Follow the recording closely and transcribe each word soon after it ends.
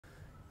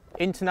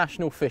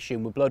International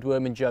fishing with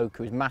bloodworm and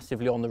joker is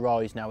massively on the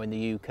rise now in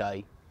the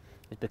UK.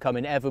 It's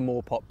becoming ever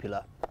more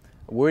popular.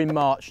 We're in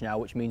March now,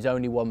 which means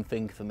only one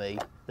thing for me,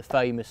 the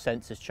famous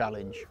Sensors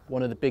Challenge,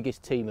 one of the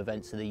biggest team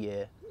events of the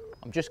year.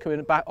 I'm just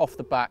coming back off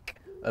the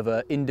back of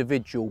an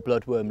individual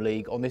bloodworm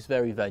league on this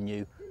very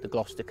venue, the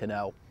Gloucester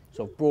Canal.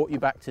 So I've brought you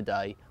back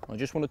today, and I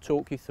just want to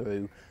talk you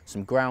through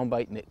some ground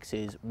bait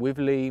mixes with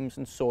liams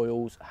and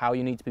soils, how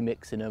you need to be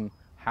mixing them,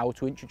 how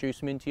to introduce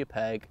them into your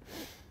peg,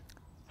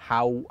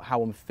 how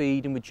I'm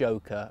feeding with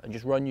joker, and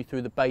just run you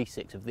through the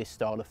basics of this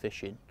style of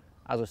fishing.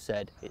 As I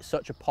said, it's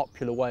such a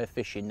popular way of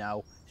fishing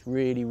now, it's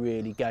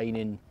really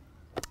gaining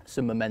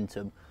some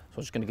momentum. So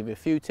I'm just going to give you a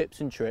few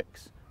tips and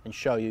tricks and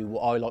show you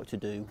what I like to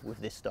do with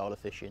this style of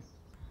fishing.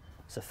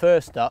 So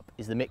first up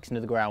is the mixing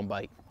of the ground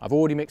bait. I've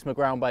already mixed my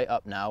ground bait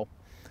up now,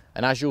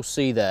 and as you'll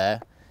see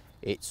there,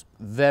 it's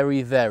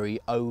very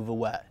over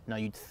wet. Now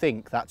you'd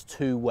think that's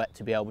too wet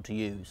to be able to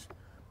use,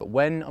 but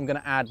when I'm going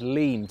to add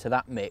leam to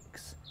that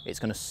mix, it's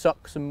going to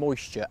suck some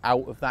moisture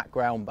out of that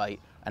ground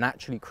bait and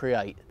actually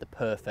create the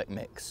perfect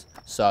mix.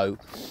 So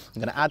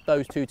I'm going to add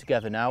those two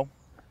together now,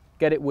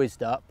 get it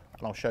whizzed up,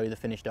 and I'll show you the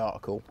finished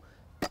article.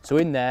 So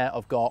in there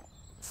I've got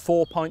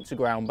 4 pints of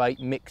ground bait,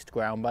 mixed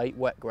ground bait,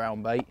 wet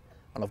ground bait,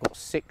 and I've got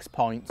 6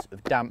 pints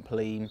of damp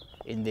leam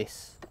in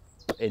this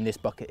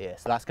bucket here.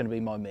 So that's going to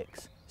be my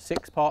mix.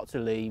 6 parts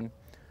of leam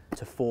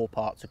to 4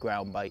 parts of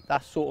ground bait.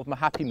 That's sort of my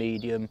happy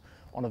medium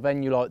on a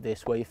venue like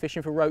this where you're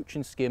fishing for roach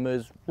and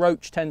skimmers.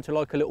 Roach tend to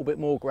like a little bit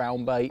more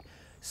ground bait,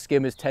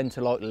 skimmers tend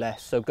to like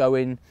less. So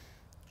going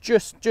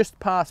just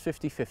past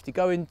 50-50,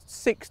 going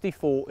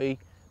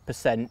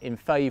 60-40% in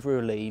favour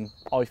of leam,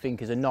 I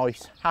think is a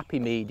nice happy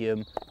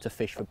medium to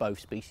fish for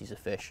both species of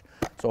fish.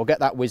 So I'll get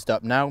that whizzed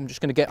up now. I'm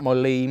just going to get my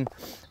leam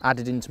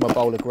added into my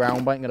bowl of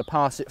ground bait. I'm going to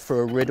pass it through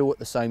a riddle at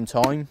the same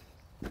time.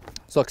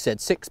 So like I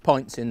said, 6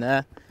 pints in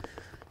there.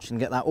 Just going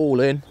to get that all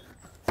in.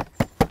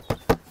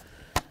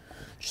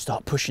 Just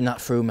start pushing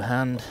that through my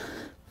hand.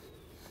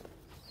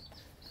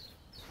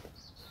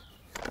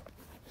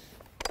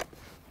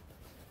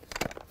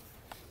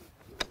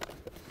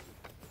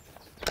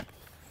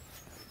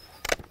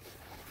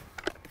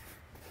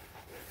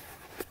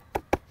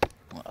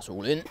 That's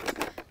all in.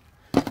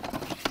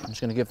 I'm just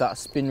going to give that a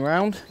spin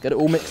round, get it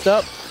all mixed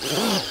up.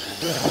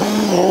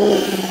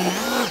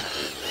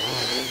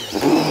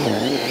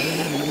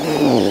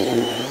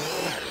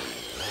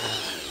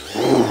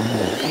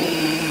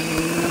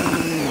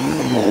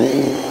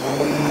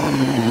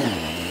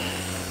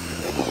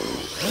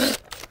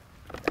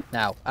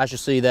 Now, as you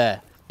see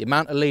there, the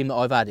amount of leam that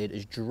I've added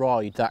has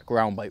dried that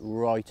ground bait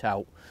right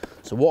out.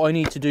 So what I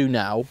need to do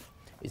now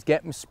is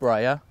get my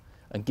sprayer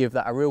and give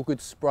that a real good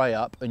spray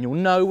up, and you'll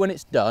know when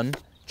it's done,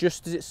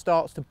 just as it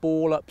starts to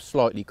ball up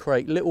slightly,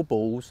 create little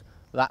balls,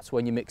 that's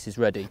when your mix is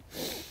ready.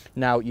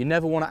 Now, you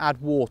never want to add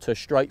water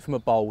straight from a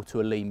bowl to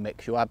a lean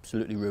mix, you'll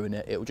absolutely ruin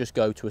it. It'll just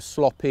go to a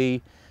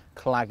sloppy,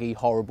 claggy,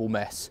 horrible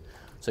mess.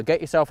 So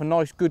get yourself a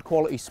nice, good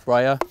quality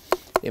sprayer.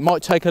 It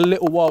might take a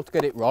little while to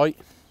get it right,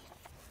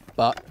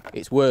 but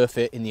it's worth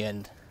it in the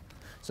end.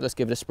 So let's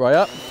give it a spray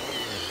up.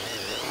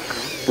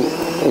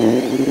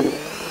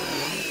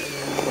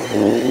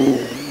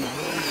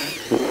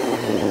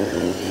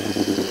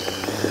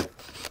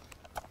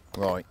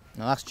 Right,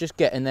 now that's just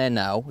getting there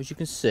now. As you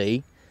can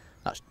see,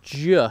 that's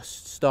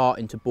just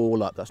starting to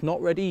ball up. That's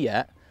not ready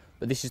yet,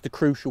 but this is the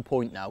crucial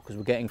point now because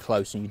we're getting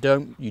close, and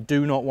you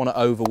do not want to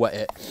over wet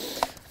it.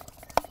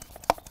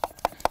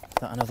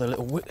 That another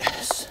little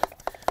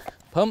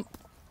pump.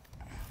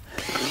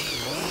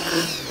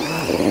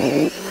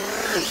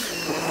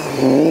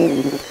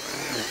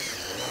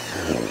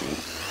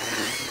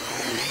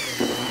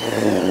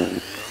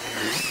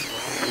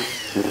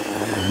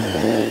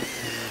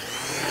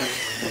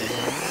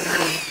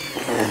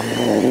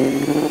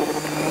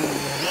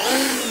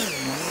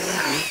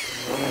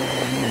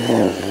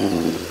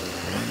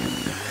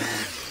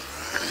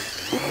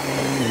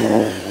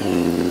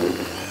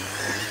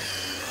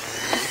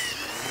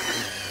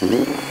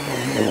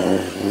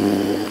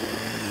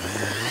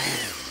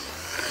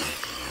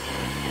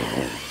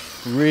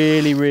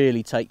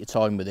 Really take your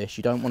time with this.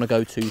 You don't want to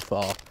go too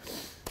far.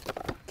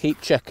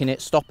 Keep checking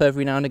it, stop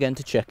every now and again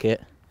to check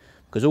it,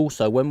 because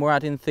also when we're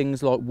adding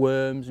things like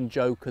worms and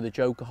joker, the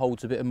joker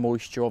holds a bit of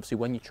moisture. Obviously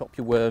when you chop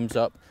your worms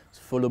up, it's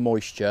full of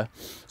moisture,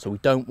 so we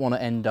don't want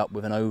to end up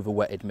with an over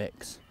wetted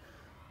mix.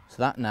 So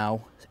that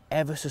now is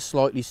ever so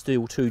slightly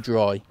still too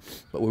dry,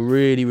 but we're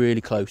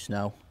really close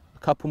now. A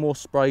couple more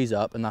sprays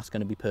up and that's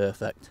going to be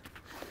perfect,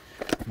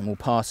 and we'll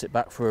pass it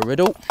back for a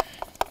riddle.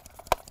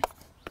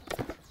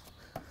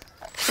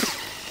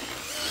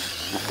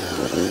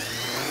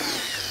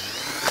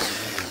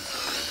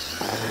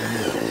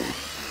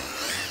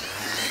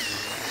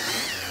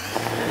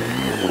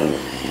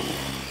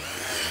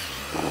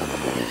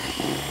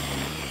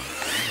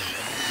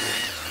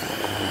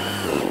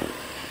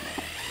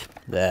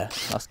 There,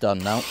 that's done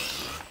now.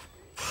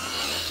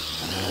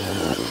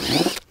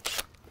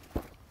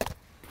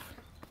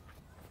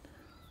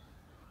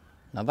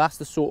 Now that's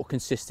the sort of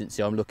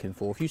consistency I'm looking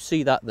for. If you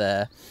see that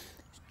there,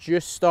 it's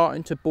just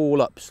starting to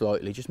ball up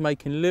slightly, just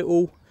making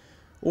little,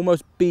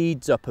 almost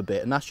beads up a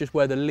bit, and that's just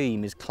where the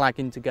leam is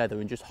clagging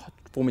together and just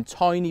forming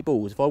tiny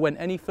balls. If I went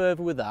any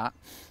further with that,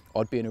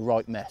 I'd be in a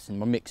right mess and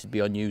my mix would be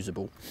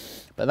unusable.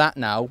 But that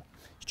now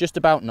is just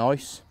about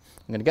nice.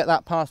 I'm going to get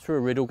that passed through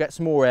a riddle, get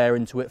some more air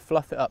into it,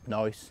 fluff it up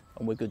nice,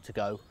 and we're good to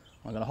go.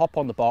 I'm going to hop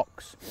on the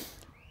box,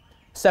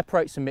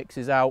 separate some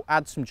mixes out,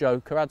 add some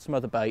joker, add some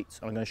other baits,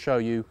 and I'm going to show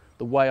you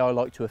the way I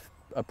like to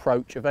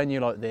approach a venue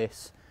like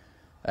this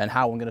and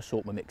how I'm going to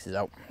sort my mixes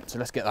out. So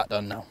let's get that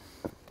done now.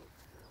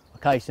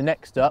 Okay, so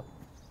next up,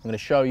 I'm going to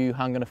show you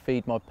how I'm going to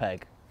feed my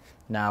peg.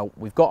 Now,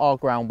 we've got our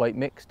ground bait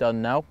mix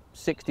done now,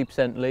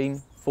 60%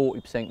 lean,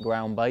 40%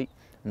 ground bait,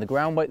 and the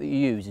ground bait that you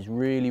use is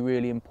really,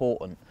 really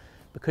important.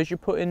 Because you're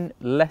putting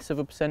less of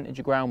a percentage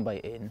of ground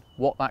bait in,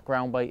 what that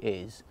ground bait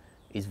is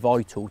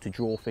vital to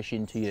draw fish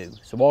into you.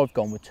 So I've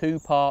gone with 2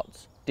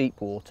 parts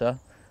deep water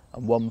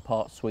and 1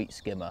 part sweet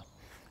skimmer.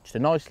 Just a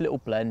nice little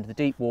blend. The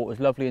deep water is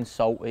lovely and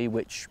salty,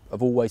 which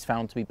I've always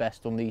found to be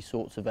best on these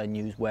sorts of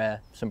venues where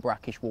some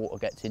brackish water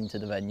gets into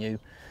the venue.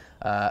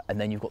 And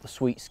then you've got the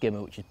sweet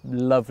skimmer, which is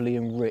lovely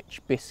and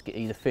rich,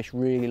 biscuity. The fish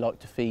really like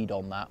to feed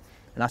on that.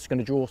 And that's going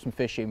to draw some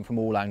fish in from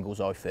all angles,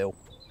 I feel.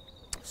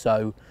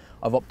 So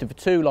I've opted for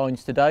 2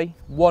 lines today,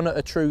 one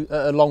at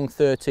a long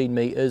 13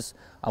 metres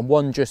and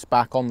one just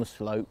back on the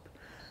slope.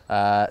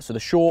 So the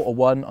shorter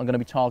one, I'm going to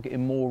be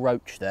targeting more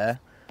roach there.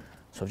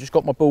 So I've just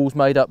got my balls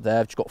made up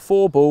there. I've just got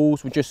 4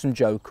 balls with just some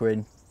joker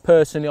in.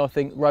 Personally, I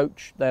think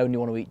roach, they only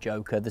want to eat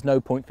joker. There's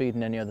no point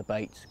feeding any other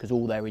baits because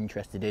all they're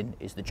interested in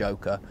is the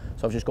joker.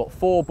 So I've just got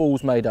 4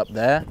 balls made up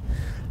there.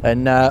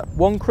 And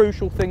one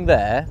crucial thing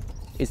there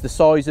is the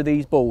size of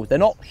these balls. They're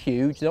not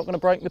huge, they're not going to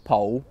break the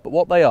pole, but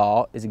what they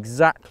are is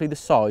exactly the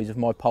size of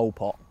my pole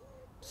pot.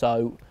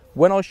 So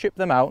when I ship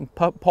them out and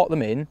pot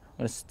them in, I'm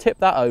going to tip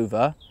that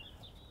over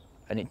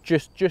and it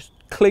just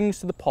clings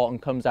to the pot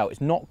and comes out.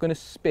 It's not going to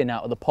spin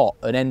out of the pot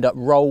and end up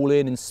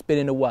rolling and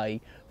spinning away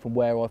from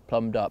where I've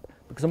plumbed up.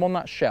 Because I'm on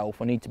that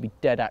shelf, I need to be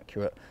dead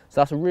accurate.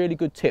 So that's a really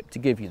good tip to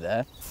give you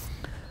there.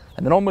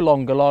 And then on my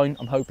longer line,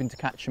 I'm hoping to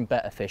catch some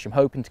better fish. I'm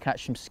hoping to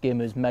catch some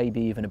skimmers,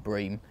 maybe even a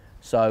bream.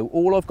 So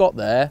all I've got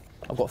there,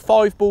 I've got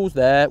 5 balls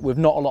there with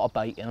not a lot of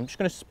bait in. I'm just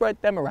going to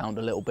spread them around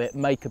a little bit,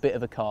 make a bit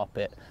of a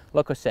carpet.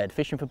 Like I said,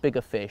 fishing for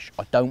bigger fish,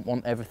 I don't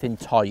want everything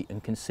tight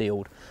and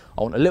concealed.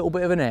 I want a little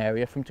bit of an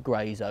area for them to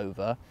graze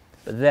over,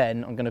 but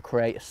then I'm going to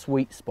create a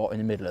sweet spot in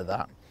the middle of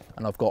that.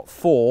 And I've got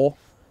three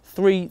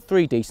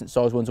decent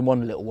sized ones and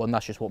 1 little one.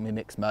 That's just what my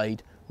mix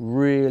made.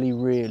 Really,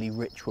 really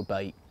rich with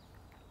bait.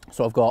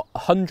 So I've got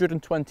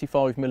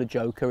 125 mil of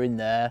joker in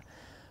there,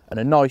 and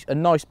a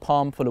nice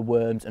palm full of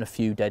worms and a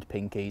few dead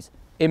pinkies.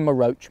 In my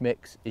roach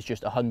mix is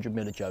just 100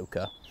 mil of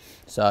joker.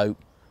 So I'm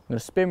going to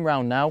spin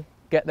round now,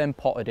 get them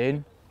potted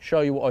in,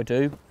 show you what I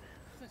do,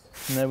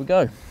 and there we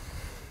go.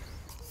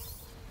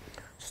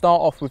 Start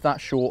off with that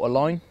shorter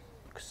line.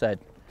 Like I said,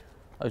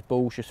 those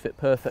balls just fit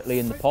perfectly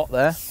in the pot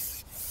there.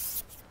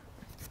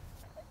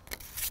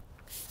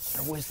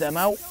 And whiz them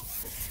out.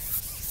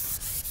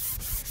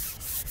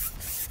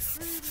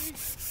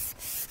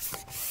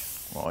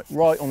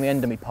 Right on the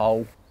end of my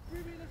pole.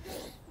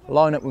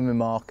 Line up with my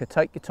marker,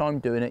 take your time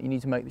doing it. You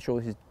need to make sure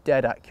this is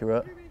dead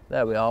accurate.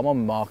 There we are, I'm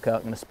on my marker.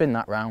 I'm going to spin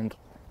that round,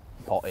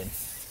 pot in.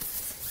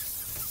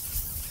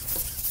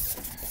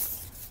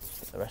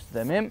 Get the rest of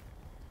them in.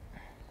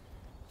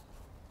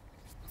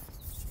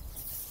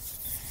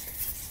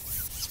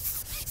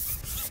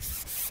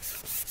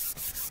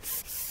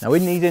 Now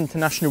in these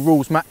international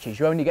rules matches,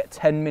 you only get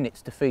 10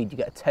 minutes to feed. You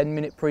get a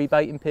 10-minute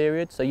pre-baiting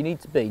period, so you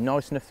need to be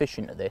nice and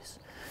efficient at this.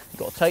 You've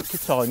got to take your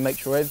time, make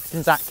sure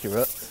everything's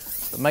accurate,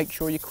 but make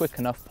sure you're quick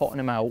enough potting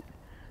them out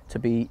to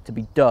be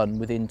done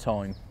within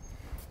time.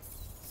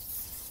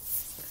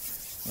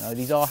 You know,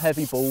 these are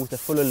heavy balls, they're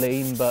full of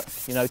lean,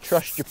 but you know,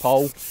 trust your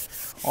pole.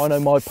 I know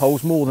my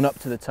pole's more than up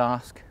to the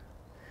task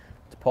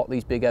to pot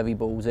these big heavy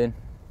balls in.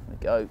 There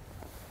we go.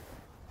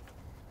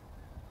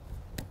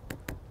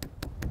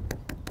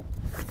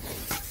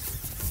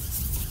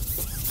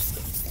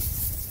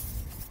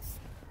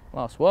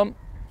 Last one.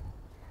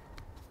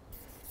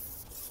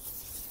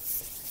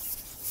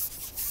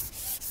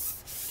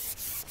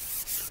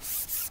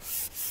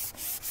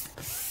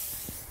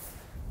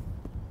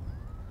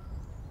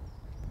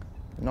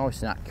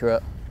 Nice and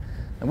accurate.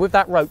 And with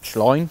that roach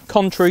line,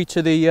 contrary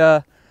to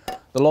the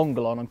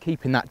longer line, I'm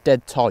keeping that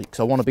dead tight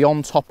because I want to be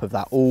on top of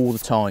that all the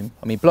time.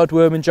 I mean,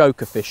 bloodworm and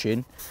joker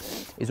fishing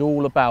is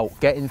all about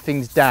getting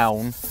things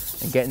down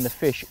and getting the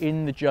fish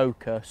in the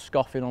joker,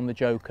 scoffing on the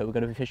joker. We're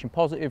going to be fishing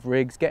positive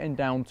rigs, getting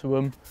down to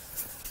them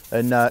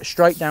and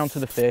straight down to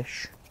the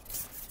fish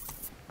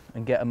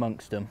and get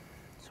amongst them.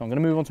 So I'm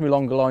going to move on to my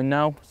longer line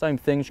now. Same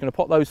thing, just going to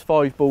pop those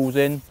 5 balls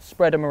in,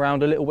 spread them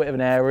around a little bit of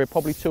an area,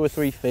 probably 2 or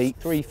 3 feet,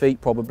 3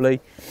 feet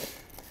probably.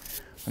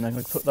 And then I'm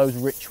going to put those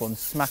rich ones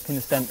smack in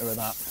the centre of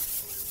that.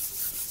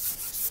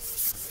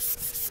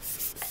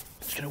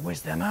 Just going to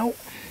whiz them out.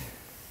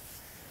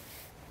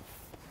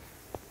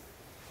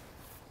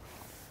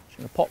 Just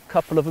going to pop a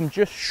couple of them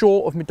just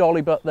short of my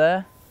dolly butt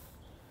there.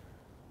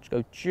 Just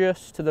go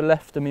just to the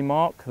left of my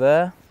mark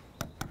there.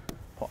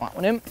 Put that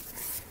one in.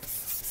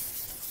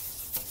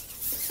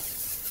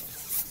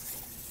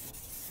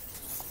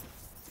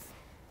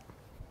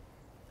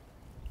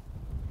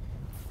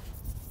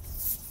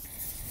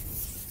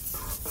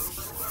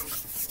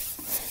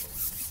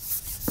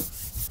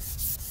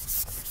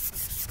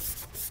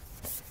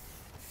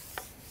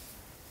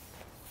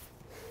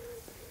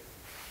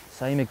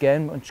 Same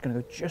again, but I'm just going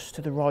to go just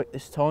to the right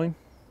this time.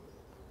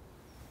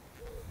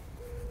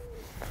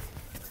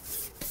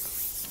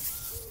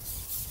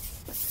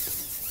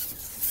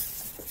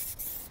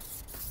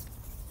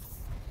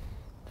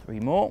 Three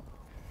more.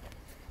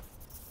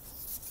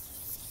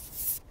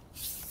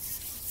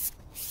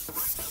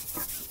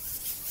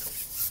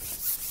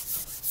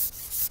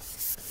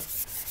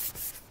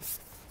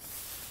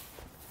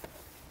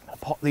 I'll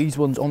pop these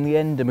ones on the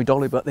end of my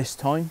dolly butt this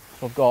time.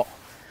 So I've got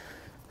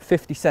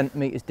 50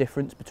 centimetres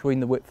difference between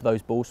the width of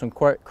those balls, so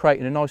I'm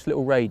creating a nice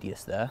little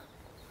radius there.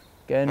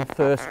 Again,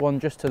 first one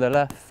just to the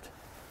left.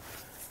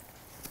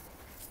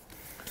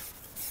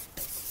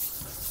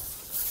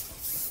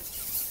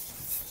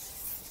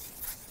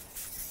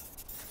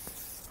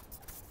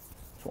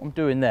 So what I'm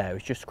doing there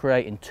is just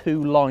creating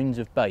two lines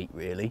of bait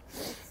really,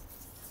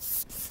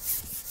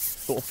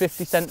 sort of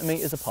 50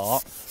 centimetres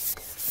apart.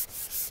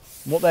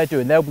 And what they're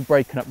doing, they'll be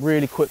breaking up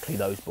really quickly,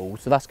 those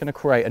balls, so that's going to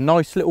create a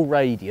nice little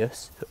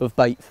radius of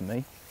bait for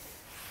me,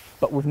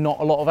 but with not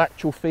a lot of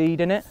actual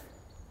feed in it.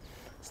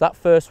 So that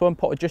first one,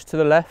 potted just to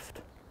the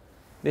left.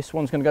 This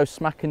one's going to go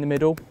smack in the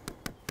middle.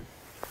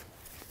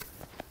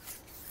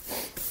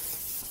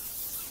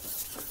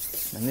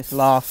 And this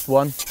last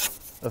one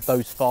of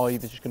those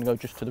 5 is just going to go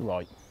just to the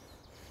right.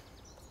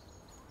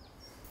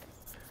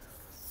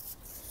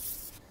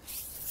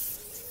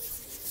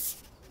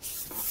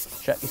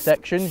 Check your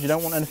sections, you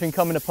don't want anything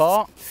coming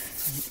apart.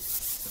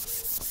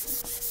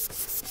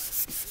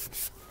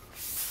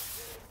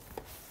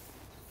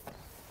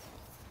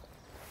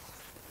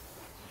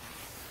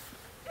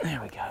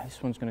 There we go,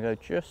 this one's going to go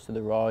just to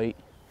the right.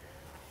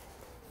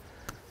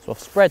 So I've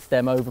spread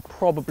them over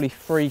probably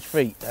 3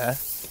 feet there.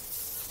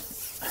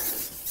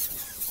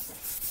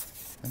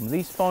 And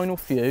these final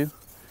few,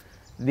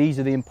 these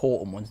are the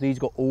important ones. These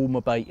got all my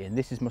bait in.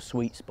 This is my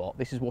sweet spot.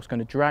 This is what's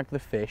going to drag the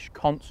fish,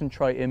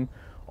 concentrate him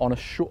on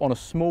a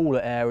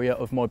smaller area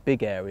of my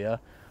big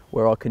area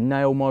where I can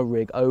nail my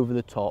rig over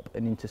the top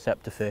and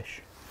intercept a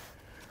fish.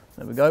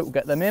 There we go, we'll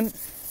get them in.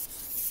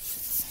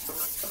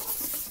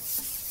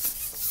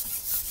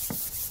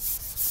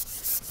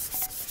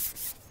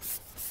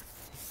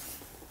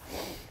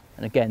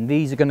 And again,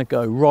 these are going to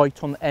go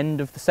right on the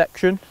end of the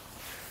section,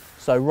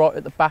 so right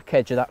at the back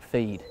edge of that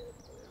feed.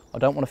 I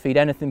don't want to feed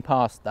anything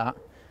past that,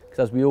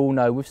 because as we all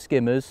know with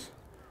skimmers,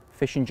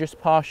 fishing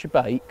just past your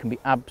bait can be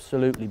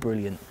absolutely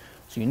brilliant.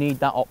 So you need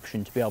that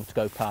option to be able to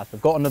go past.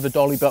 I've got another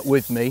dolly butt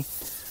with me,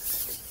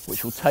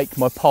 which will take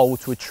my pole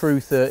to a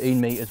true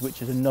 13 metres,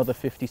 which is another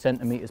 50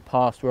 centimetres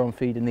past where I'm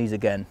feeding these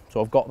again.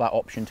 So I've got that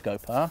option to go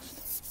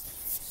past.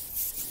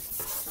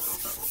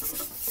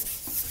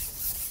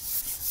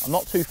 I'm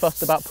not too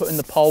fussed about putting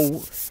the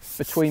pole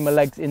between my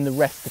legs in the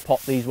rest to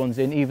pop these ones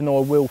in, even though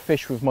I will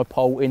fish with my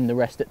pole in the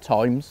rest at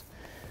times,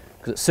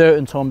 because at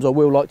certain times I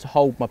will like to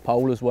hold my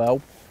pole as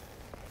well.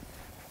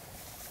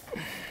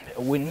 Bit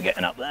of wind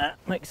getting up there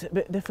makes it a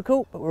bit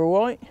difficult, but we're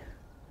all right.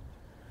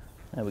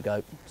 There we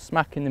go,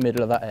 smack in the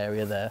middle of that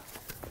area there.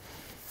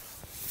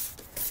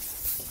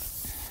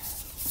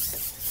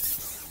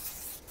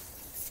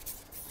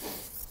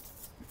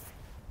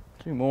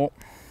 Two more.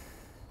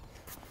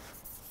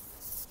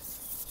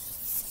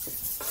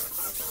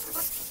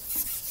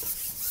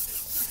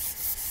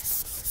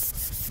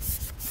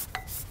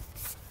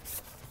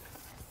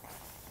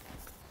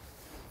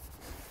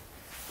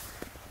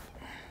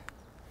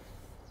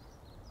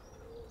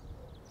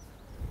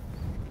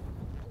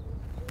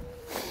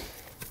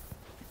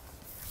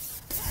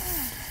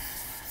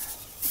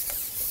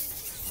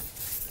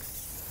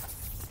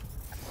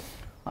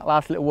 That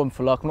last little one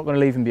for luck, I'm not going to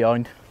leave him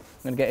behind.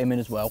 I'm going to get him in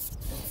as well.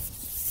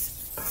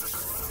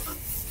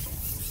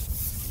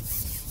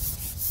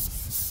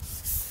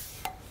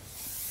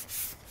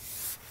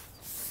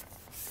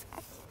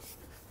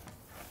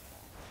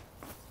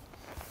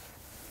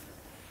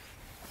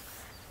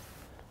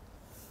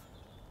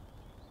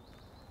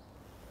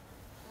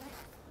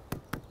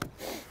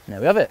 There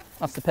we have it,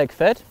 that's the peg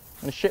fed.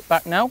 I'm going to ship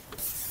back now,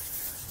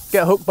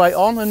 get a hook bait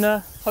on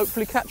and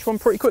hopefully catch one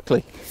pretty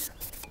quickly.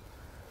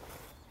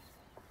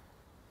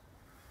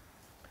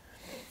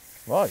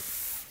 Right,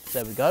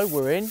 there we go,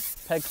 we're in,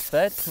 pegs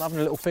fed, I'm having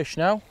a little fish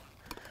now.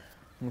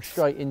 I'm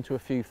straight into a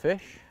few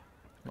fish.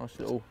 Nice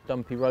little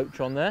dumpy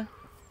roach on there.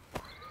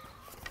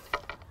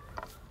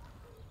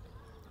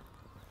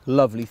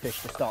 Lovely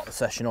fish to start the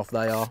session off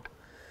they are.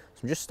 So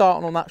I'm just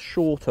starting on that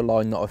shorter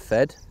line that I've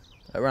fed,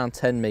 around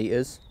 10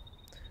 metres.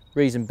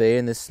 Reason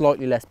being, there's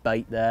slightly less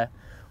bait there.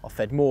 I've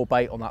fed more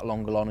bait on that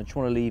longer line, I just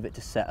want to leave it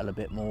to settle a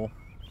bit more.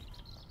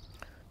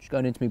 Just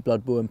going into my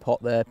bloodworm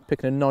pot there,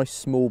 picking a nice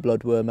small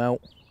bloodworm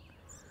out.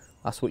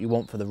 That's what you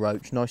want for the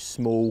roach, nice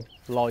small,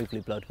 lively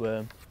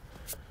bloodworm.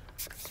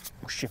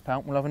 We'll ship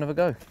out and we'll have another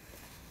go.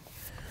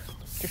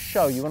 just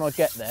show you when I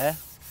get there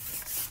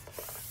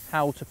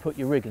how to put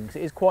your rigging, because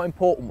it is quite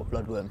important with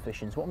bloodworm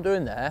fishing. So what I'm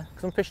doing there,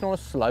 because I'm fishing on a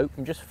slope,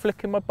 I'm just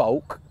flicking my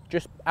bulk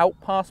just out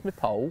past my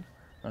pole,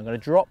 and I'm going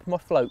to drop my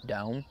float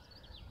down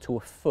to a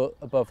foot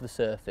above the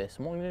surface.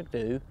 And what I'm going to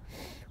do,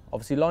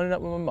 obviously lining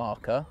up with my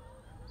marker,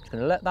 I'm just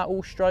going to let that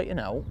all straighten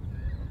out,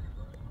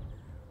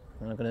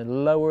 and I'm going to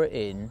lower it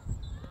in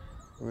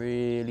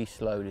really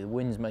slowly. The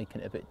wind's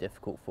making it a bit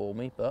difficult for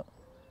me, but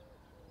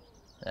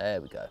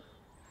there we go.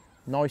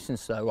 Nice and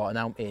slow. Right,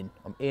 now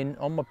I'm in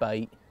on my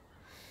bait.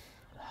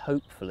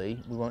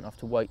 Hopefully we won't have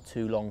to wait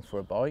too long for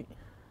a bite.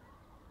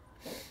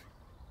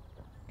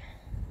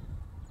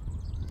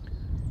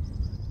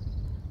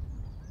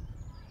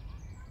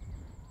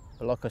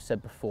 But like I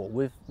said before,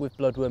 with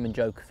bloodworm and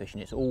joker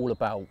fishing, it's all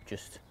about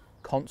just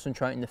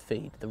concentrating the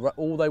feed.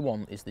 All they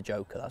want is the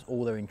joker. That's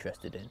all they're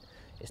interested in.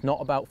 It's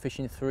not about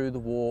fishing through the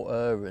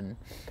water and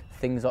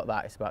things like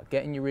that. It's about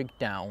getting your rig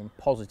down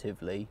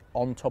positively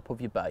on top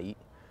of your bait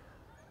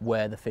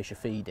where the fish are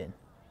feeding.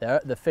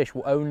 The fish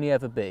will only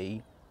ever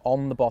be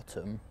on the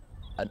bottom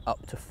and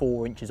up to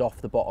 4 inches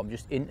off the bottom,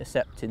 just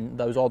intercepting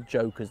those odd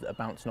jokers that are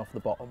bouncing off the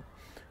bottom.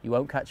 You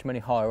won't catch them any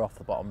higher off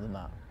the bottom than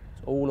that.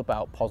 It's all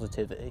about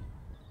positivity.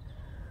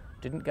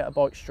 Didn't get a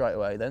bite straight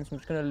away then, so I'm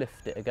just going to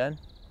lift it again,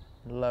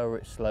 lower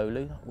it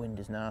slowly. That wind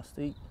is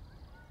nasty.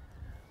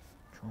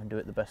 Try and do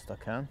it the best I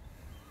can.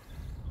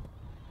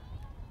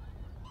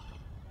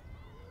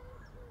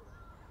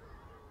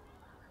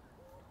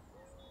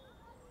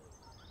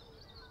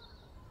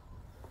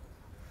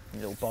 A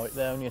little bite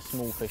there, only a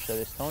small fish though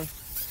this time.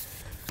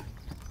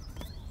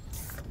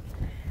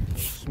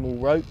 Small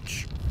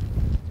roach.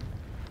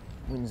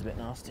 Wind's a bit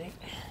nasty.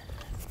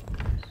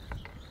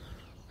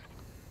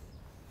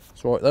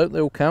 It's alright though, they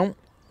all count.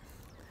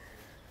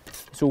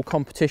 It's all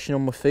competition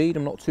on my feed,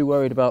 I'm not too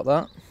worried about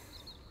that.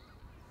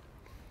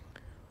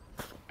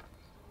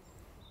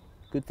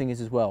 Good thing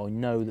is as well, I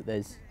know that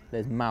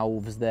there's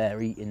mouths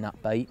there eating that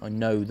bait. I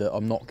know that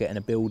I'm not getting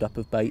a build up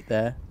of bait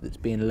there that's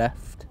being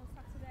left.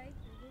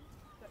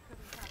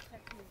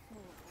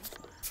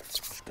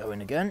 Just go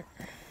in again.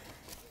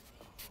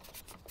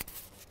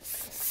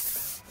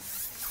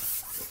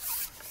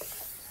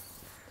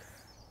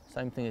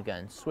 Same thing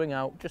again, swing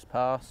out just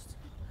past,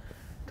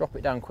 drop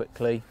it down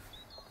quickly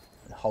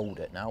and hold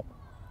it now.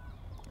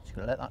 Just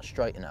going to let that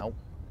straighten out.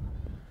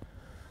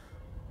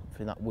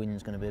 Hopefully that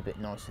wind's going to be a bit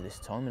nicer this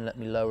time and let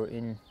me lower it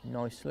in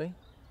nicely.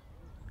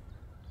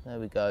 There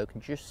we go, you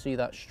can just see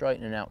that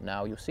straightening out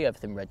now. You'll see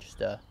everything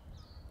register.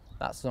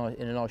 That's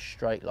in a nice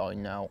straight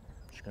line now.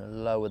 Just going to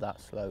lower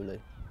that slowly.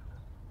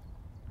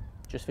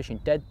 Just fishing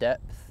dead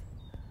depth,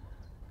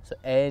 so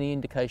any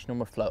indication on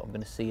my float I'm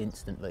going to see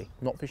instantly.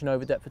 Not fishing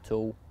over depth at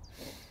all.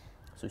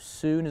 So as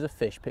soon as a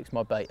fish picks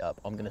my bait up,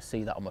 I'm going to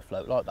see that on my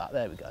float like that.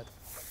 There we go.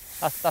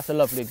 That's a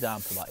lovely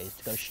example, that is,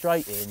 to go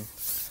straight in,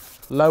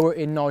 lower it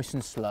in nice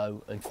and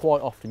slow, and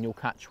quite often you'll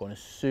catch one as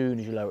soon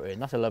as you lower it in.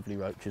 That's a lovely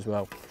roach as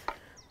well.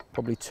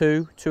 Probably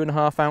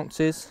 2.5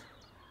 ounces.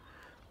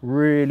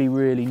 Really,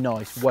 really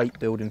nice weight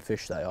building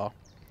fish they are.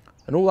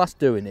 And all that's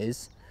doing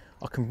is,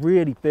 I can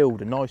really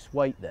build a nice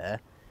weight there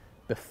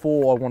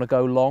before I want to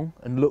go long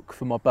and look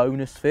for my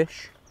bonus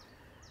fish.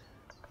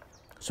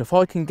 So if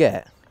I can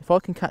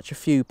catch a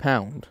few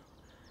pound,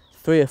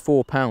 3 or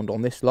 4 pound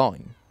on this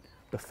line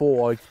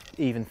before I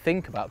even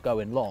think about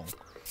going long,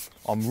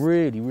 I'm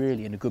really,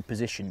 really in a good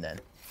position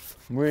then.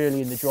 I'm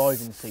really in the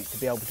driving seat to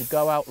be able to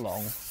go out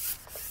long,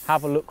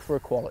 have a look for a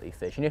quality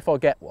fish, and if I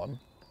get one,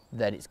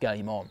 then it's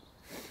game on.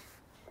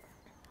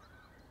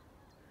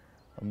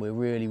 And we're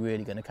really,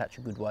 really going to catch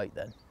a good weight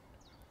then.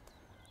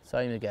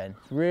 Same again.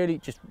 Really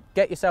just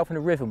get yourself in a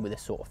rhythm with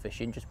this sort of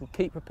fishing. Just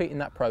keep repeating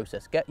that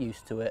process. Get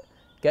used to it.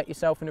 Get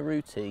yourself in a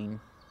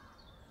routine.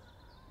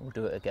 We'll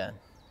do it again.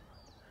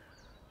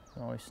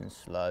 Nice and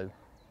slow.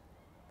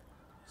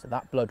 So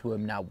that bloodworm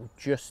now will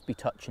just be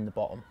touching the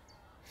bottom.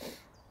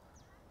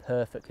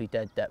 Perfectly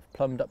dead depth,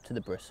 plumbed up to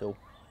the bristle.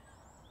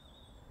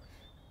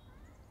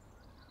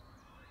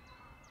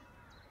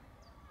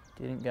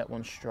 Didn't get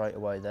one straight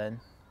away then.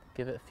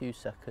 Give it a few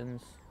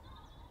seconds.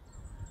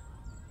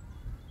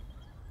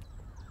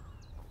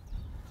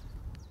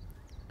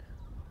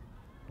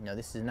 You know,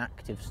 this is an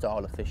active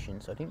style of fishing,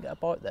 so I didn't get a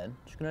bite then.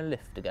 Just going to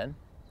lift again.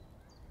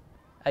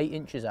 8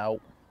 inches out,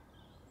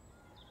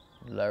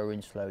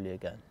 lowering slowly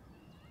again.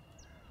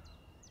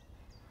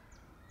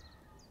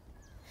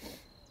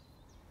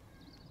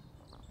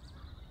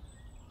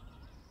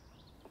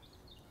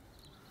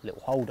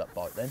 Little hold-up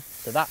bite then.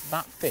 So that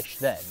fish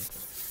then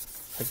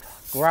has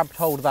grabbed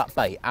hold of that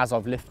bait as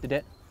I've lifted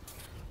it.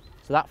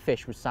 So that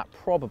fish was sat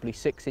probably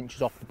 6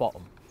 inches off the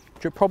bottom,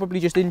 probably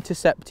just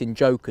intercepting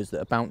jokers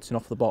that are bouncing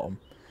off the bottom.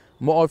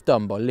 And what I've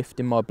done by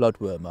lifting my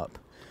bloodworm up,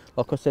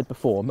 like I said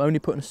before, I'm only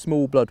putting a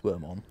small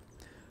bloodworm on.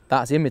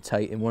 That's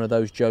imitating one of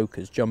those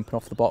jokers jumping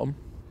off the bottom,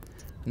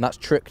 and that's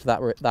tricked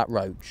that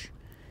roach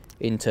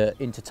into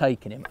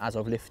taking him as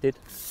I've lifted.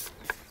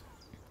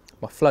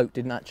 My float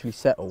didn't actually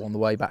settle on the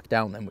way back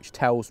down then, which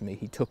tells me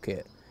he took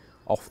it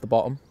off the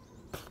bottom.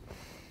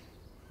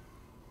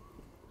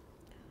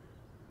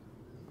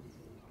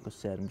 Like I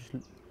said, I'm just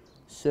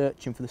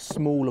searching for the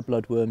smaller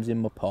bloodworms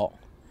in my pot,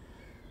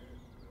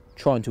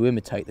 trying to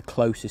imitate the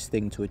closest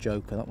thing to a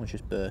joker. That one's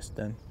just burst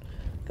then.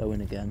 Go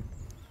in again.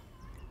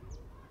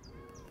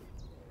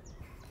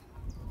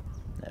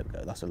 There we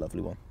go, that's a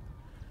lovely one.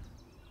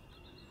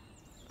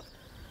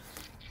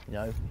 You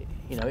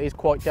know, it is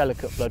quite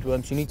delicate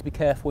bloodworm, so you need to be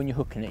careful when you're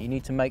hooking it. You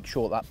need to make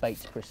sure that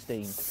bait's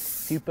pristine.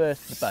 If you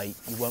burst the bait,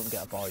 you won't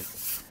get a bite.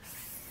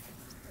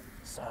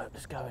 So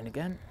let's go in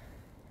again.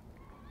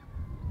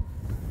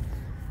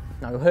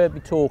 Now, you've heard me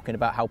talking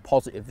about how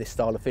positive this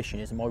style of fishing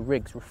is, and my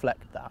rigs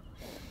reflect that.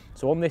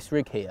 So on this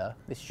rig here,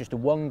 this is just a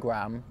 1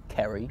 gram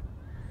Kerry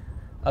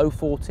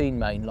 014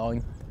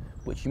 mainline,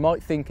 which you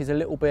might think is a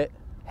little bit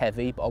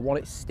heavy, but I want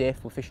it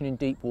stiff. We're fishing in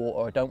deep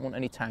water, I don't want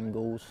any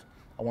tangles.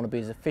 I want to be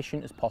as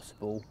efficient as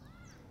possible.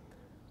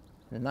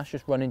 And then that's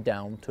just running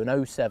down to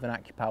an 07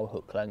 AccuPower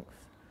hook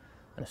length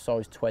and a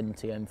size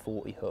 20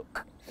 M40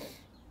 hook,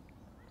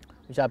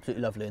 which is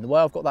absolutely lovely. And the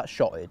way I've got that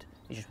shotted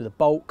is just with a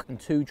bulk and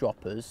 2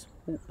 droppers.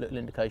 Ooh, little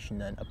indication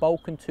then. A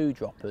bulk and 2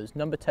 droppers,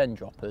 number 10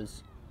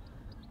 droppers,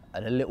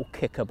 and a little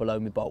kicker below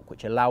my bulk,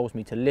 which allows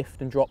me to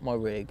lift and drop my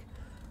rig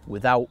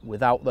without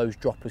those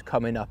droppers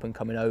coming up and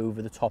coming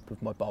over the top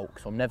of my bulk.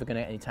 So I'm never going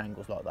to get any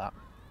tangles like that.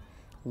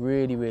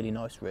 Really, really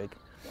nice rig.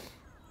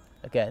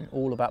 Again,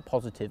 all about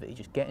positivity,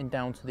 just getting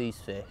down to these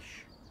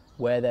fish,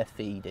 where they're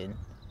feeding,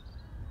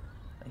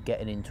 and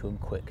getting into them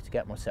quick to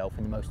get myself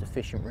in the most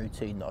efficient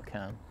routine that I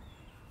can.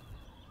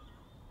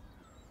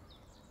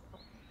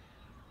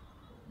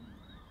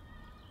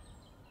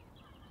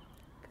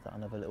 Give that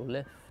another little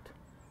lift.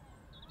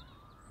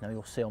 Now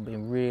you'll see I'm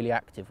being really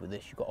active with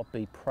this. You've got to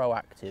be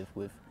proactive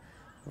with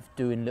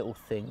doing little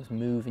things,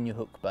 moving your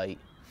hook bait,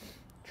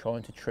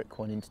 trying to trick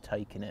one into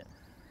taking it.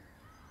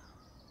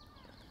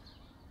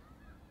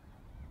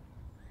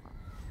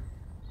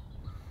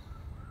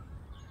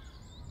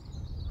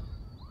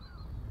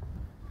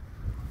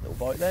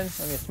 Bite then,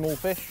 only a small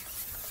fish.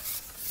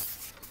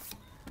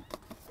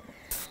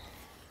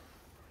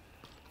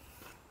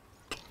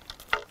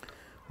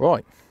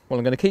 Right, well,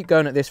 I'm going to keep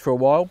going at this for a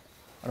while,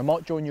 and I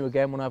might join you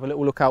again when I have a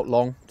little look out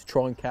long to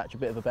try and catch a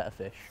bit of a better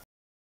fish.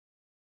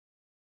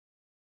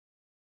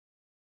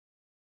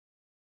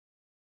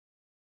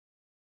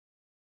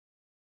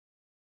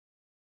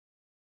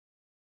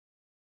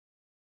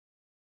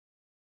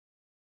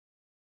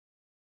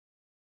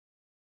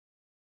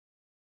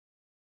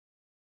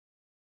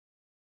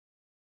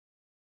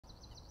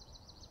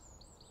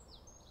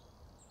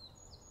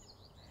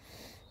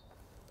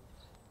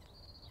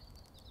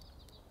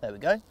 There we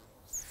go.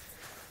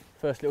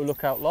 First little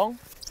look out long.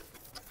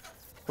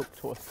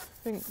 Hooked what I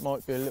think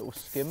might be a little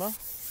skimmer.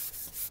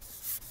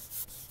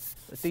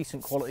 A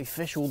decent quality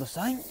fish all the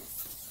same.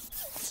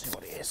 Let's see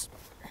what it is.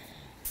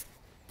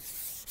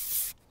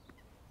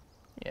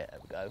 Yeah, there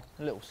we go.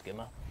 A little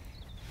skimmer.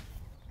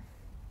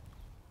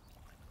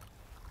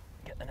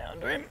 Get the net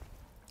under him.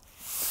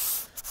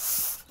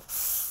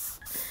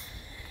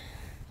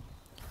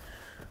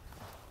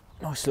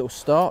 Nice little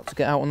start to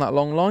get out on that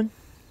long line.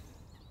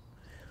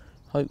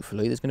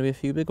 Hopefully there's going to be a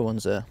few bigger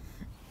ones there.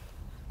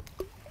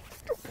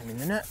 Drop him in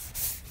the net.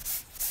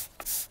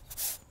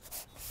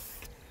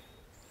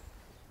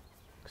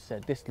 Like I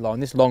said,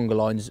 this longer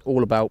line is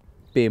all about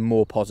being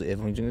more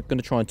positive. I'm going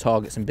to try and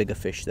target some bigger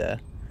fish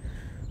there.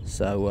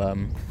 So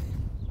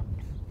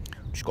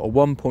just got a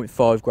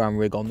 1.5 gram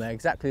rig on there,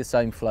 exactly the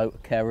same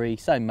float, Kerry,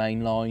 same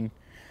main line,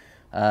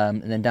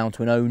 and then down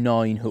to an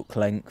 09 hook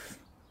length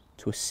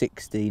to a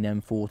 16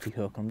 M40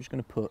 hook. I'm just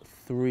going to put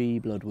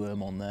 3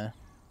 bloodworm on there.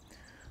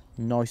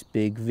 Nice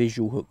big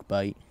visual hook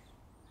bait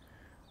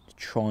to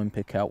try and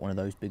pick out one of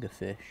those bigger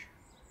fish.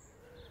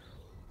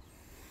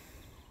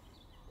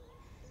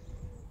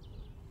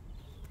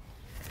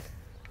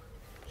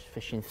 Just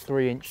fishing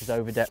 3 inches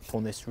over depth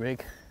on this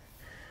rig.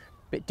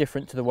 Bit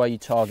different to the way you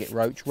target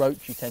roach.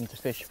 Roach you tend to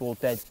fish for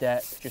dead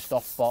depth, just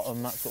off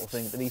bottom, that sort of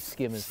thing. But these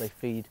skimmers, they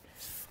feed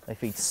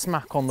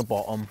smack on the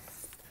bottom.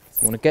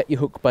 You want to get your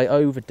hook bait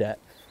over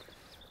depth,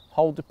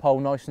 hold the pole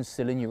nice and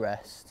still in your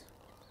rest.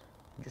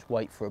 Just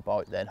wait for a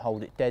bite then,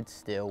 hold it dead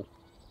still.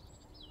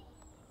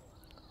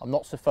 I'm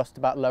not so fussed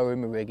about lowering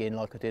my rig in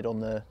like I did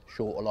on the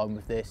shorter line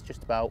with this,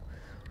 just about,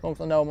 as long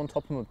as I know I'm on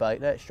top of my bait,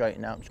 let it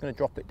straighten out. I'm just going to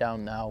drop it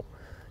down now.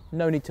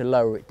 No need to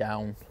lower it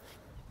down.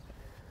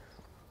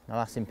 Now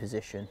that's in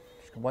position.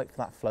 Just going to wait for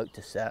that float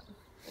to set.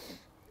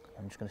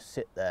 I'm just going to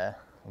sit there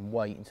and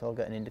wait until I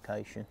get an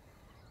indication.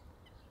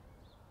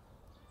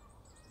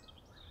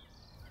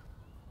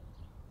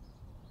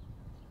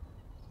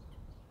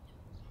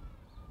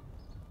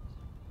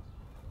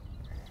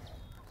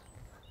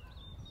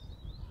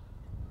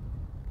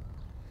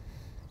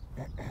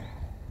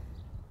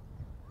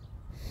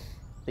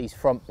 These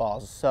front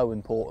bars are so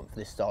important for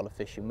this style of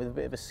fishing. With a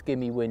bit of a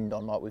skimmy wind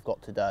on like we've got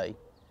today,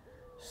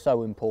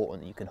 so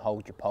important that you can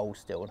hold your pole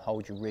still and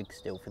hold your rig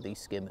still for these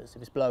skimmers.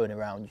 If it's blowing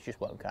around, you just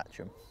won't catch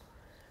them.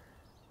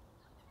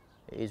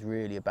 It is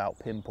really about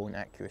pinpoint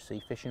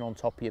accuracy, fishing on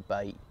top of your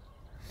bait,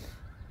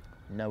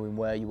 knowing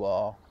where you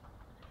are.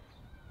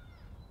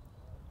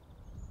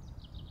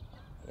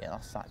 Yeah,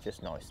 that's sat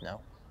just nice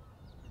now.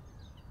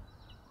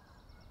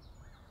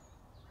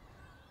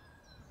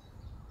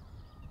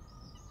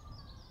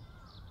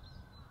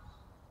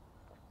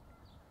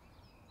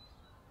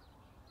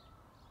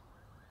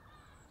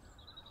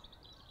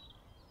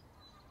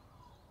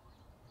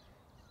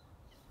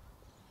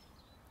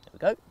 There we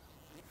go.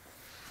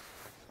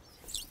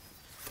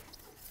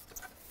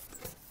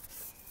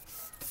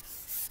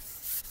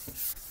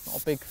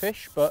 Not a big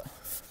fish, but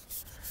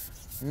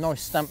a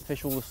nice stamp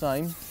fish all the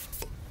same.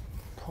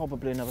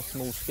 Probably another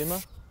small skimmer.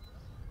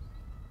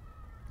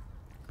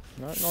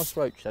 No, nice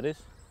roach that is.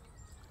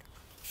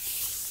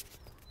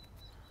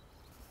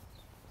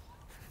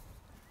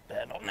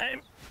 Better not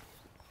name.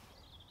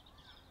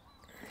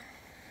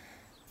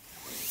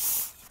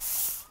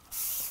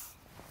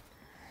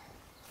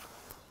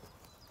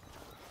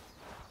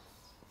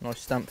 Nice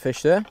stamp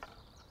fish there.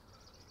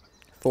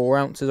 4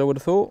 ounces I would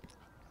have thought.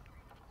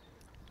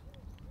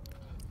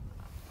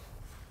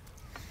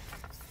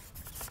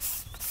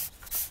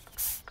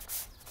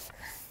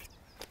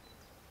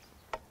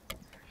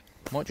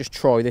 Might just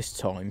try this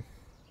time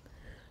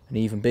an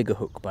even bigger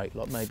hook bait,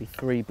 like maybe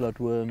 3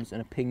 bloodworms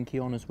and a pinky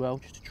on as well,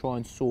 just to try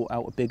and sort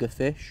out a bigger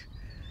fish.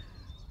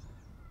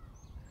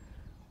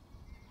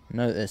 I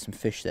know that there's some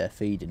fish there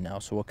feeding now,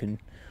 so I can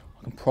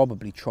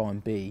probably try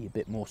and be a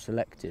bit more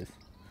selective.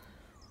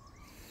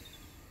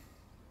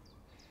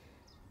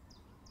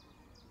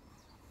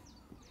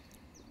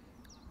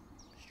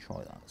 Let's try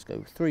that. Let's go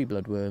with 3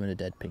 bloodworm and a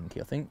dead pinky,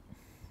 I think.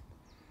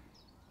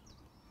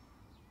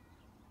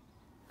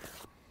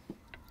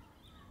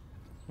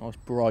 Nice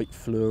bright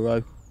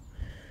fluoro,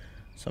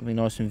 something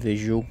nice and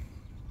visual.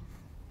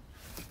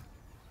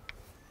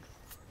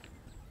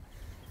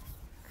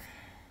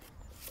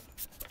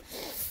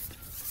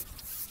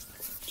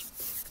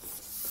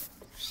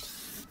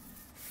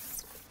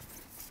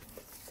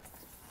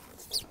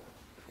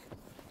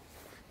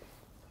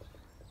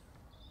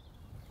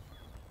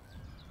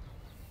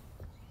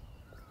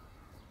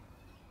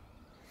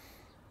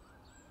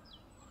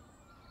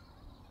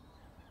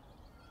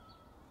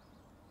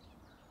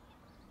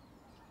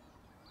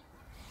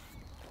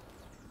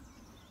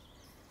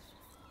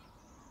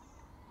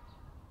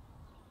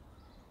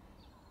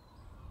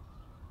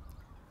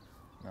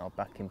 Now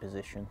back in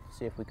position,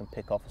 see if we can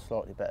pick off a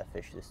slightly better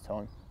fish this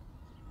time.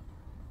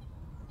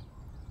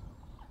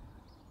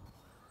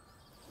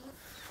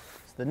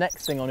 So the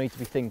next thing I need to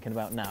be thinking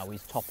about now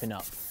is topping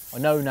up. I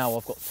know now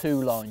I've got 2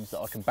 lines that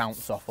I can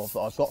bounce off of, that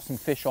I've got some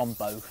fish on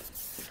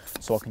both,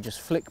 so I can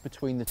just flick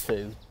between the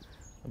 2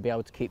 and be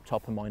able to keep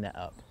topping my net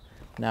up.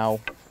 Now,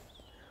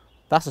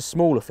 that's a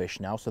smaller fish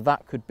now, so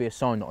that could be a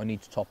sign that I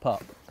need to top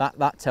up.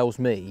 That tells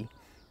me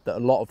that a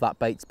lot of that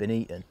bait's been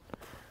eaten.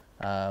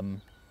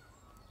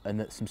 And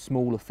that some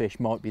smaller fish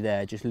might be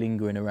there just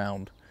lingering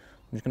around.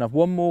 I'm just going to have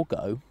one more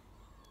go.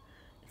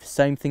 If the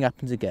same thing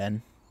happens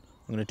again,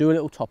 I'm going to do a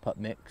little top up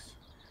mix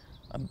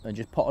and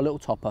just put a little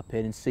top up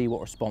in and see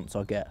what response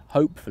I get.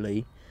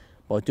 Hopefully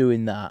by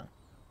doing that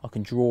I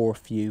can draw a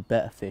few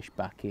better fish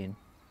back in.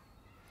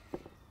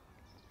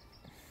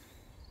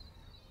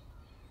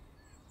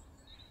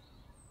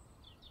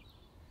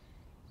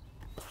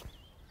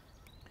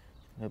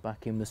 Go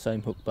back in with the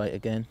same hook bait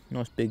again.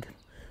 Nice big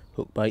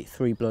hook bait,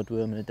 3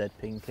 bloodworm and a dead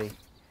pinky.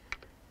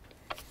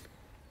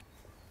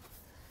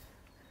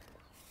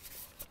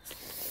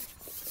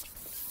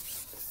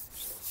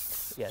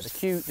 Yeah,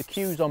 the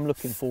cues I'm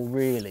looking for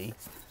really,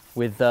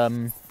 with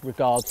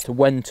regards to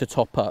when to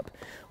top up.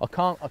 I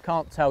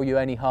can't tell you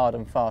any hard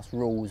and fast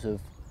rules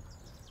of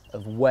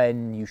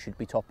when you should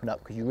be topping up,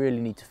 because you really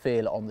need to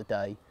feel it on the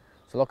day.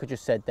 So like I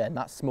just said then,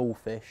 that small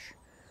fish,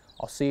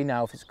 I'll see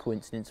now if it's a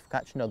coincidence. If I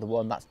catch another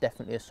one, that's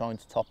definitely a sign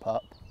to top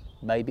up.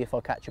 Maybe if I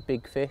catch a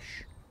big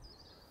fish,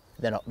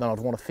 then I'd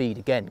want to feed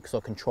again, because I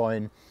can try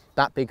and,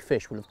 that big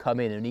fish will have come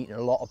in and eaten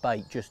a lot of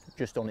bait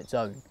just on its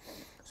own.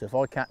 So if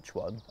I catch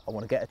one, I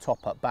want to get a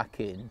top up back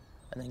in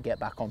and then get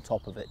back on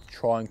top of it to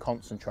try and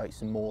concentrate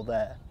some more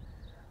there.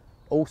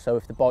 Also,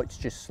 if the bites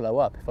just slow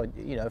up,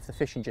 if the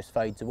fishing just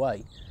fades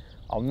away,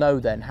 I'll know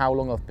then how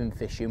long I've been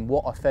fishing,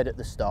 what I fed at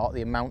the start,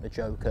 the amount of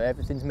joker,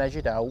 everything's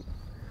measured out.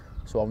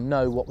 So I'll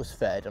know what was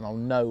fed and I'll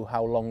know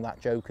how long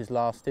that joker's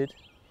lasted.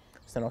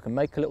 So then I can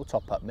make a little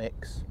top up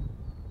mix,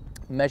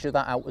 measure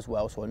that out as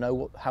well, so I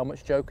know how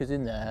much joker's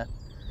in there,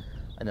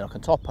 and then I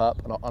can top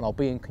up and I'll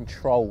be in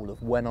control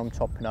of when I'm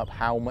topping up,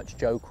 how much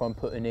joker I'm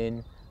putting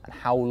in and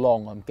how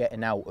long I'm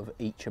getting out of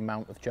each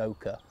amount of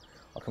joker.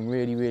 I can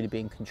really, really be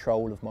in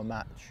control of my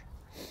match.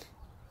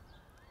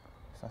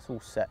 So that's all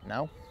set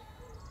now.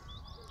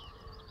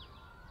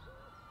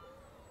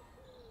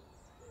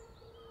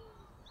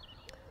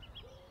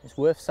 It's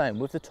worth saying,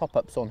 with the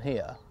top-ups on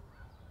here,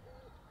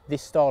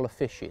 this style of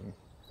fishing,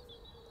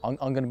 I'm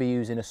going to be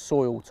using a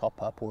soil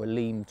top-up or a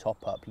lean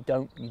top-up. You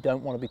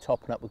don't want to be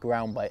topping up with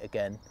ground bait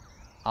again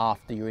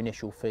after your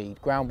initial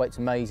feed. Ground bait's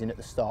amazing at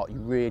the start. You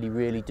really,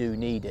 really do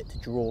need it to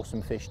draw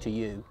some fish to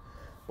you.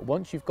 But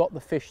once you've got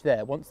the fish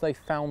there, once they've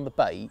found the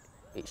bait,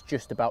 it's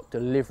just about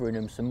delivering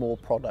them some more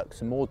product,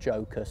 some more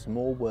joker, some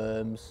more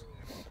worms,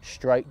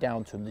 straight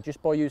down to them. That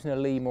just by using a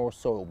leam or a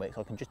soil mix,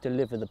 I can just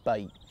deliver the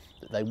bait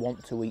that they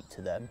want to eat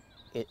to them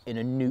in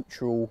a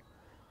neutral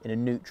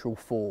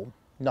form.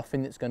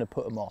 Nothing that's going to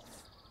put them off.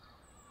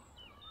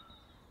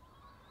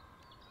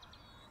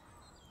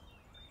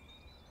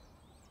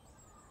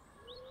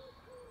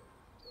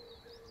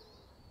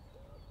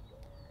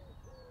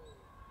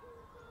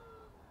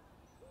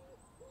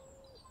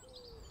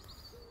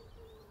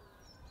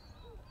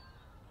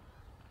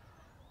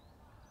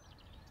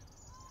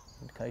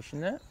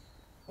 Indication there.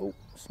 Oh,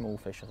 small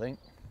fish, I think.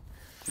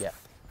 Yeah.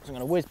 So I'm going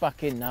to whiz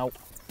back in now.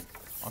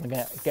 I'm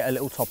going to get a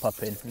little top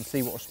up in and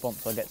see what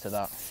response I get to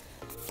that.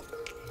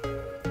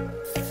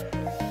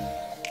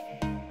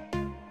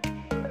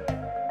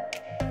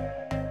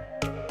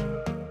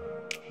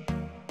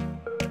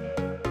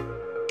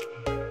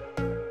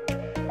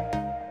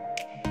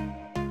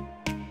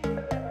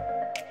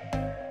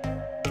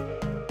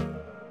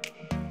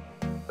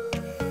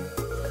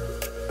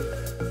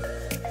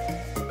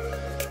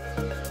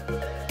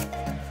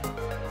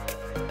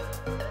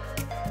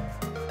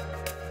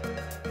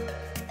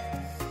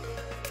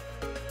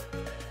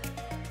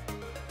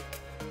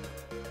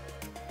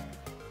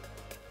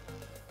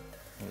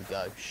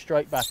 Go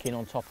straight back in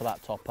on top of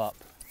that top up.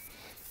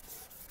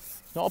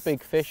 It's not a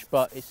big fish,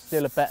 but it's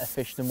still a better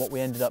fish than what we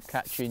ended up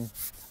catching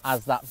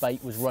as that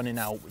bait was running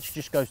out, which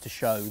just goes to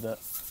show that,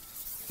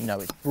 you know,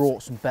 it's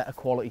brought some better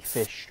quality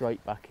fish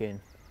straight back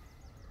in.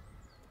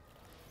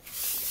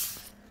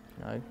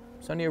 No,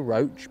 it's only a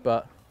roach,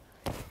 but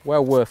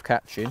well worth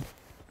catching.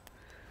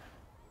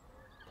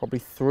 Probably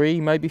 3,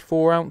 maybe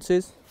 4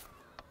 ounces.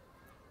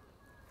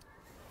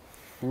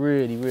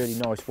 Really, really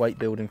nice weight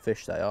building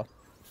fish they are.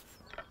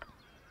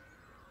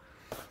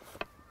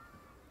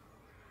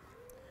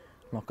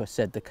 Like I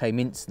said, they came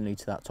instantly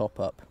to that top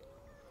up.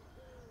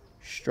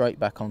 Straight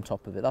back on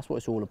top of it. That's what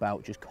it's all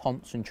about, just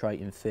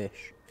concentrating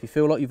fish. If you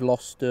feel like you've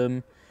lost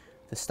them,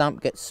 the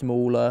stamp gets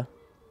smaller,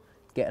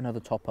 get another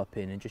top up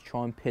in and just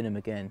try and pin them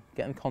again.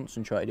 Get them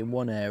concentrated in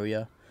one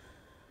area.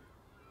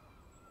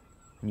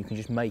 And you can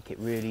just make it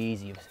really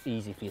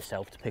easy for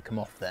yourself to pick them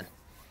off then.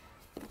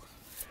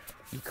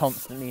 You're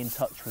constantly in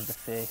touch with the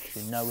fish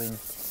and knowing,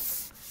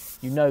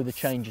 you know the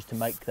changes to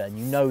make then.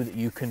 You know that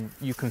you can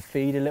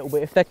feed a little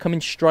bit. If they're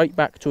coming straight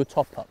back to a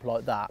top up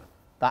like that,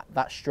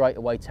 that straight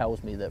away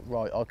tells me that,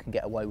 right, I can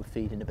get away with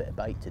feeding a bit of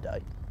bait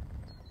today.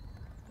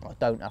 I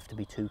don't have to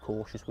be too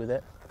cautious with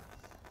it.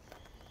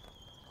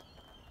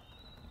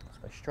 Let's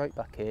go straight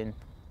back in,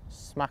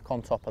 smack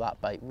on top of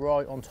that bait,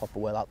 right on top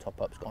of where that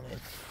top up's gone in.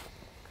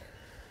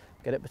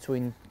 Get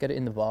it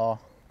in the bar.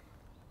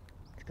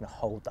 Just gonna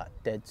hold that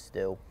dead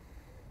still.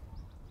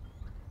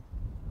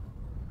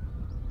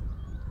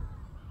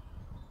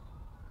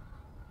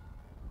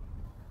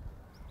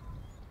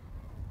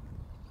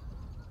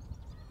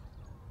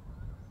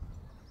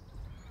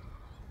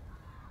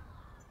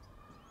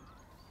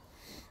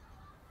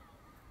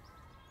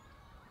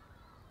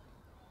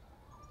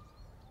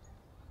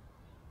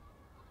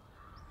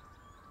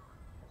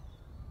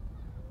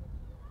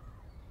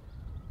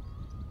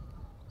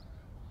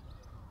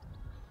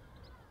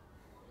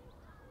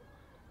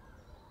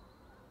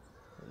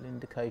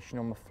 Indication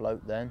on my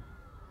float then.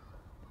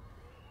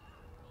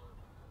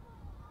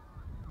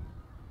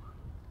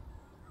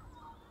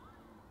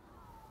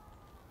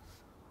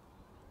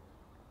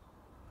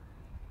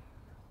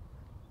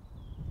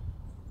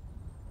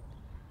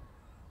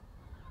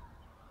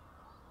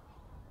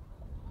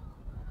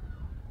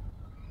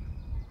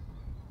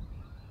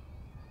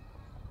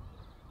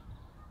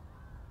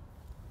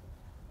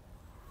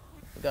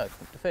 There we go,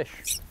 hook the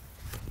fish.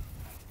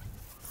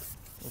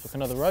 Looks like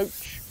another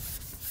roach.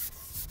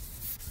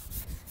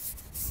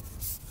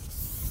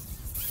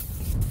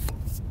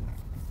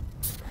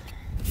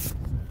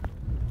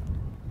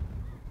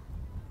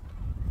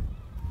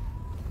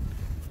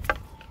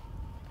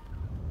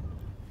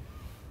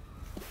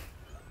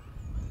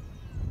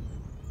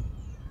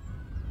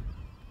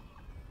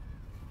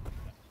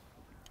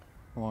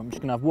 Right, I'm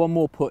just going to have one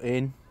more put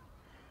in.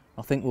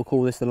 I think we'll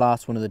call this the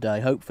last one of the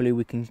day. Hopefully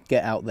we can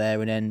get out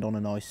there and end on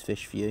a nice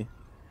fish for you.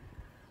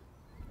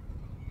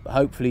 But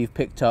hopefully you've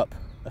picked up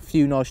a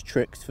few nice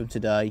tricks from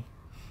today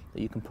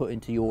that you can put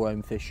into your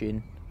own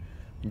fishing.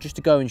 And just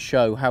to go and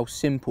show how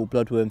simple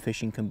bloodworm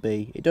fishing can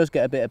be. It does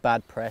get a bit of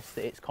bad press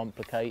that it's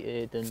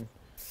complicated and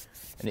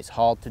it's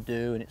hard to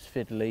do and it's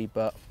fiddly,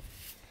 but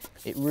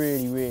it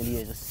really, really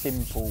is a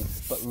simple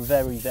but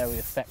very, very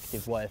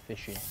effective way of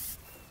fishing.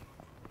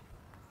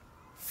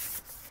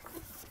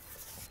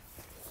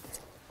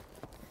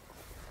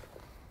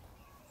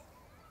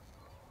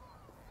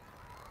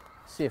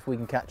 See if we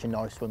can catch a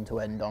nice one to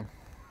end on.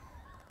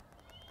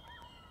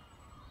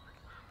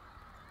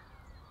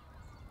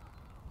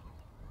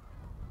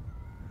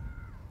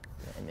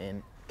 Get him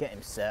in, get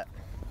him set.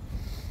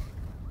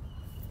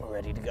 We're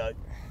ready to go.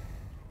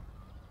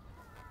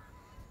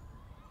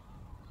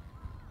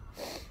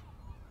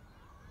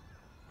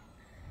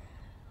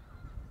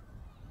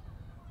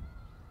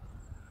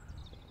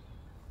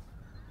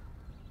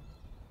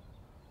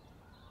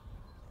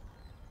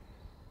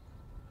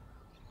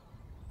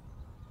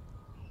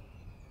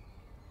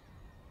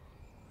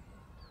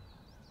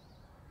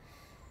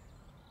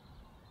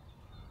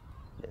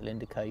 Little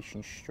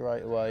indication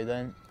straight away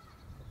then.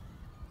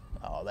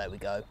 Oh, there we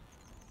go.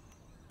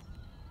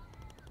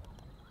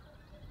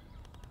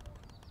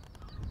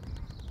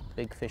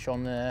 Big fish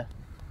on there.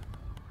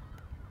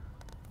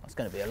 That's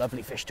going to be a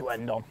lovely fish to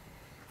end on.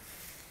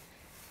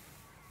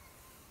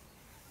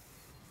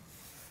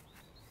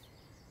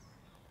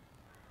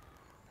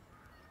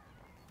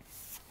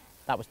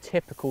 That was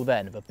typical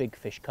then of a big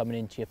fish coming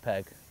into your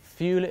peg.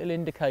 Few little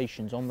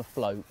indications on the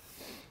float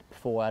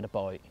before I had a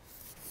bite,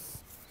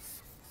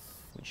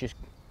 which just,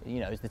 you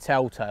know, is the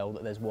telltale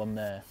that there's one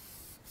there.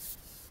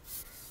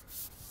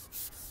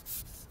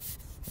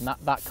 And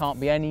that can't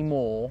be any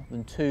more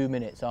than 2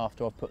 minutes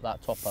after I've put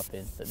that top up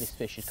in that this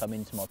fish has come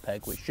into my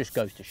peg, which just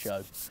goes to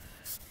show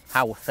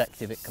how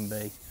effective it can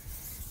be.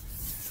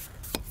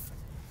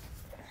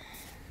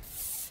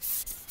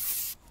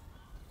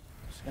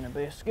 It's going to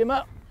be a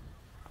skimmer.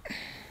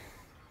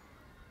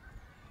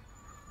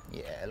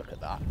 Yeah, look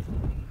at that.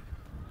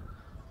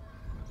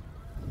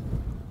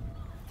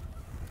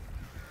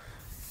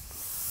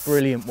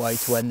 Brilliant way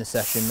to end the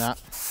session, that.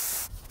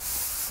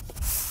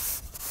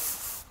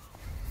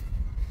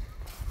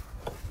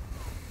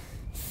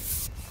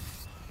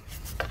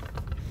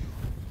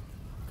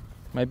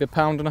 Maybe 1.5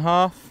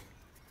 pounds.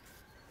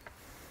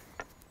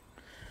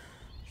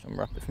 Just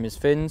unwrap it from his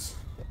fins.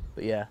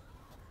 But yeah,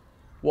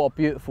 what a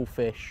beautiful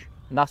fish.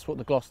 And that's what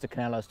the Gloucester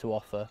Canal has to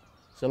offer.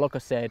 So like I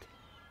said,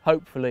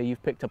 hopefully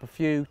you've picked up a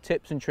few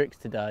tips and tricks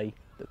today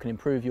that can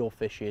improve your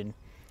fishing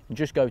and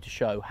just go to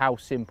show how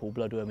simple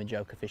bloodworm and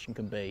joker fishing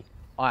can be.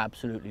 I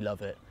absolutely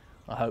love it.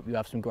 I hope you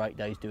have some great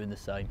days doing the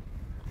same.